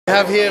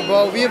have here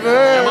Bo Weaver.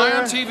 Am I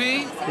on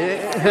TV?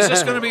 Yeah. Is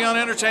this going to be on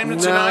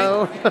Entertainment Tonight?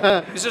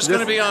 No. Is this going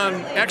to be on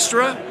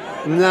Extra?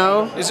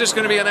 No. Is this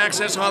going to be on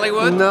Access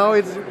Hollywood? No,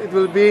 it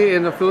will be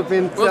in the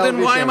Philippine Well, television.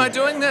 then why am I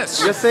doing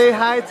this? Just say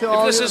hi to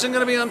all If this your... isn't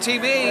going to be on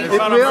TV, It will.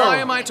 why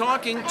am I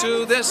talking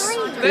to this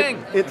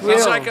thing? It will.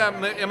 It's like,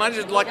 am I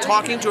just like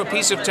talking to a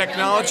piece of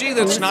technology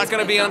that's not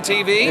going to be on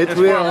TV? It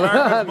will.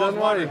 Don't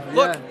worry.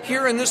 Look, Yeah.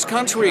 here in this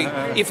country,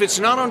 if it's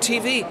not on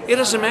TV, it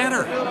doesn't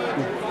matter.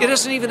 It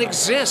doesn't even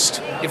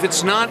exist if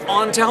it's not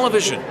on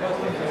television.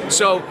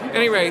 So, at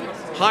any rate,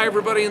 hi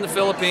everybody in the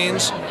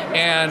Philippines,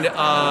 and,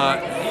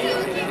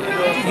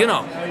 you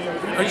know,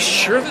 are you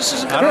sure this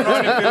isn't I don't know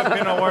any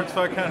Filipino words,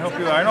 so I can't help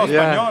you. I know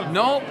Yeah. Espanol.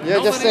 No. Yeah,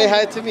 just nobody- say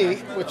hi to me,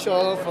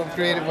 Pucholo from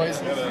Creative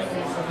Voices.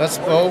 That's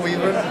Bo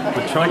Weaver,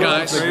 Hi,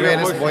 guys. the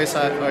greatest voice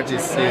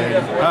artist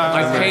here.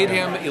 I paid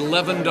him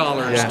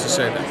 $11 Yeah. to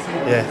say that.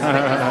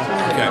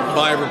 Yeah. Okay,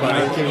 bye everybody.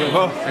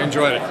 I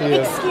enjoyed it.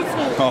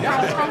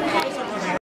 Excuse me.